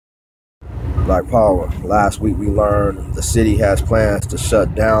Black Power. Last week we learned the city has plans to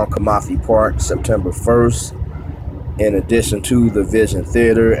shut down Kamathi Park September 1st. In addition to the Vision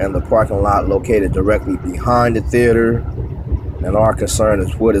Theater and the parking lot located directly behind the theater. And our concern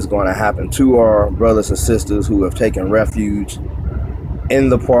is what is going to happen to our brothers and sisters who have taken refuge in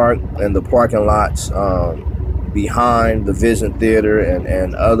the park and the parking lots behind the Vision Theater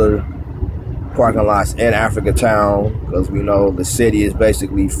and other parking lots in Africa Town, because we know the city is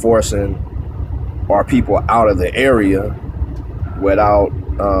basically forcing our people out of the area without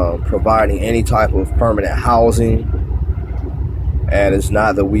providing any type of permanent housing. And it's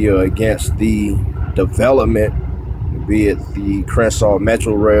not that we are against the development, be it the Crenshaw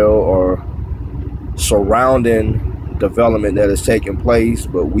Metro Rail or surrounding development that is taking place,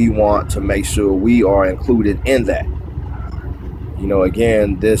 but we want to make sure we are included in that. You know,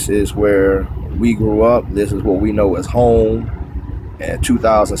 again, this is where we grew up. This is what we know as home. And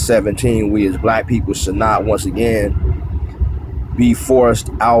 2017, we as Black people should not once again be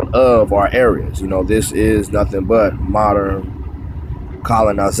forced out of our areas. You know, this is nothing but modern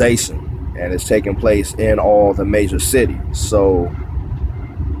colonization, and it's taking place in all the major cities. So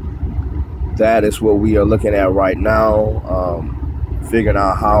that is what we are looking at right now, figuring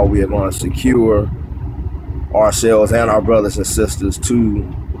out how we are going to secure ourselves and our brothers and sisters to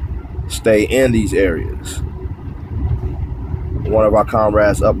stay in these areas. One of our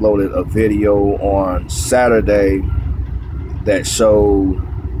comrades uploaded a video on Saturday that showed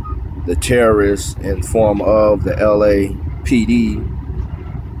the terrorists in form of the LAPD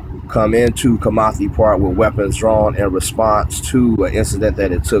come into Kamathi Park with weapons drawn in response to an incident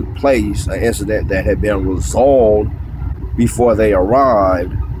that had took place, an incident that had been resolved before they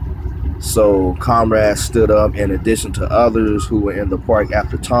arrived. So comrades stood up in addition to others who were in the park at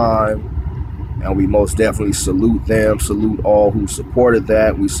the time, and we most definitely salute them, salute all who supported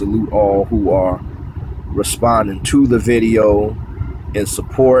that. We salute all who are responding to the video in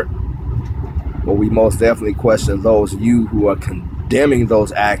support, but we most definitely question those of you who are condemning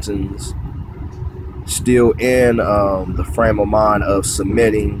those actions, still in the frame of mind of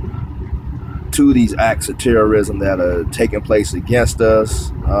submitting to these acts of terrorism that are taking place against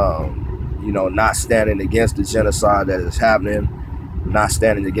us. You know, not standing against the genocide that is happening, not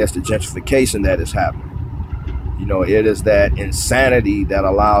standing against the gentrification that is happening. You know, it is that insanity that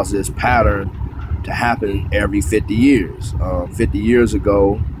allows this pattern to happen every 50 years. 50 years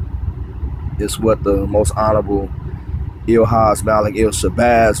ago is what the most honorable Ilhaj Malik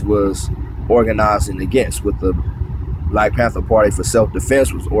El-Shabazz was organizing against, what the Black Panther Party for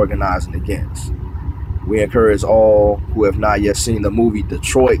Self-Defense was organizing against. We encourage all who have not yet seen the movie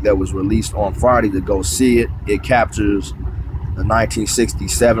Detroit that was released on Friday to go see it. It captures the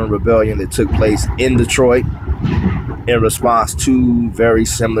 1967 rebellion that took place in Detroit in response to very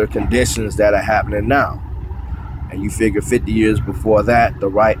similar conditions that are happening now. And you figure 50 years before that, the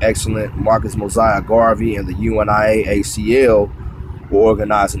Right Excellent Marcus Mosiah Garvey and the UNIA-ACL were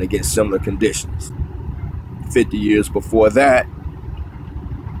organizing against similar conditions. 50 years before that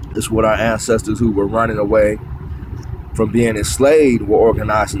is what our ancestors who were running away from being enslaved were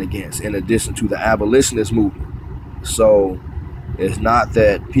organizing against, in addition to the abolitionist movement. So it's not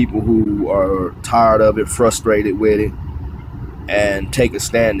that people who are tired of it, frustrated with it, and take a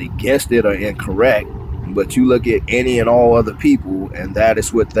stand against it are incorrect. But you look at any and all other people, and that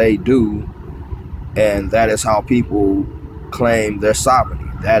is what they do, and that is how people claim their sovereignty.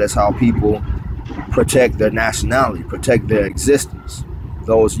 That is how people protect their nationality, protect their existence.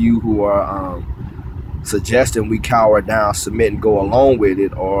 Those of you who are suggesting we cower down, submit, and go along with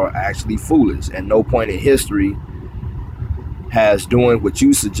it are actually foolish. And no point in history has doing what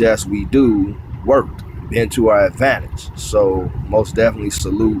you suggest we do worked, been to our advantage. So most definitely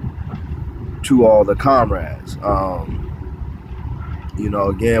salute to all the comrades. You know,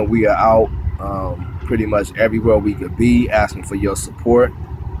 again, we are out pretty much everywhere we could be, asking for your support.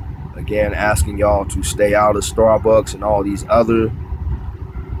 Again, asking y'all to stay out of Starbucks and all these other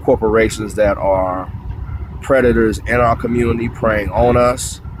corporations that are predators in our community, preying on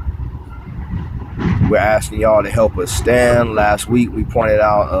us. We're asking y'all to help us stand. Last week we pointed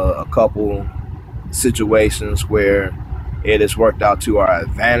out a couple situations where it has worked out to our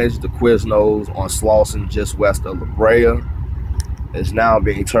advantage. The Quiznos on Slauson, just west of La Brea, is now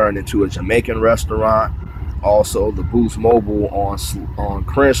being turned into a Jamaican restaurant. Also, the Boost Mobile on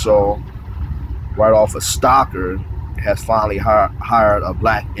Crenshaw, right off of Stocker, has finally hired a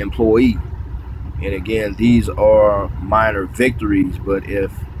Black employee. And again, these are minor victories, but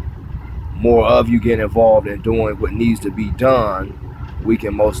if more of you get involved in doing what needs to be done, we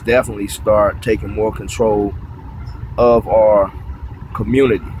can most definitely start taking more control of our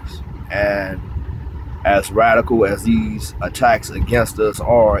communities. And as radical as these attacks against us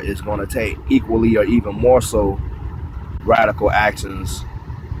are, it's going to take equally or even more so radical actions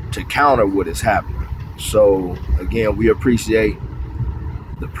to counter what is happening. So again, we appreciate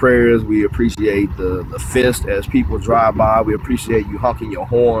the prayers, we appreciate the fist as people drive by, we appreciate you honking your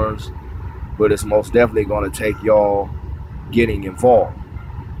horns, but it's most definitely going to take y'all getting involved.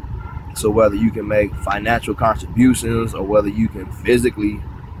 So whether you can make financial contributions or whether you can physically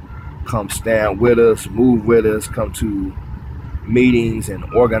come stand with us, move with us, come to meetings and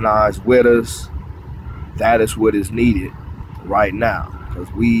organize with us, that is what is needed right now,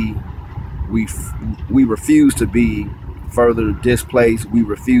 because we refuse to be further displaced. We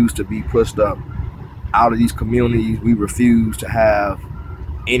refuse to be pushed up out of these communities. We refuse to have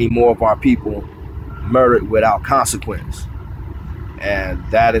any more of our people murdered without consequence. And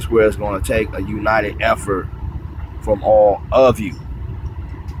that is where it's going to take a united effort from all of you.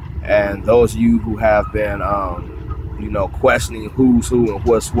 And those of you who have been questioning who's who and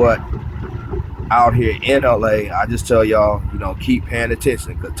what's what out here in LA, I just tell y'all, keep paying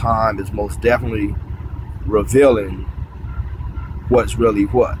attention, because time is most definitely revealing what's really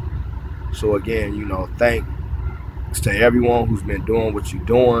what. So again, thanks to everyone who's been doing what you're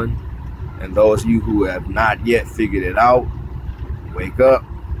doing, and those of you who have not yet figured it out, wake up,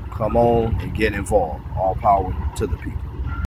 come on, and get involved. All power to the people.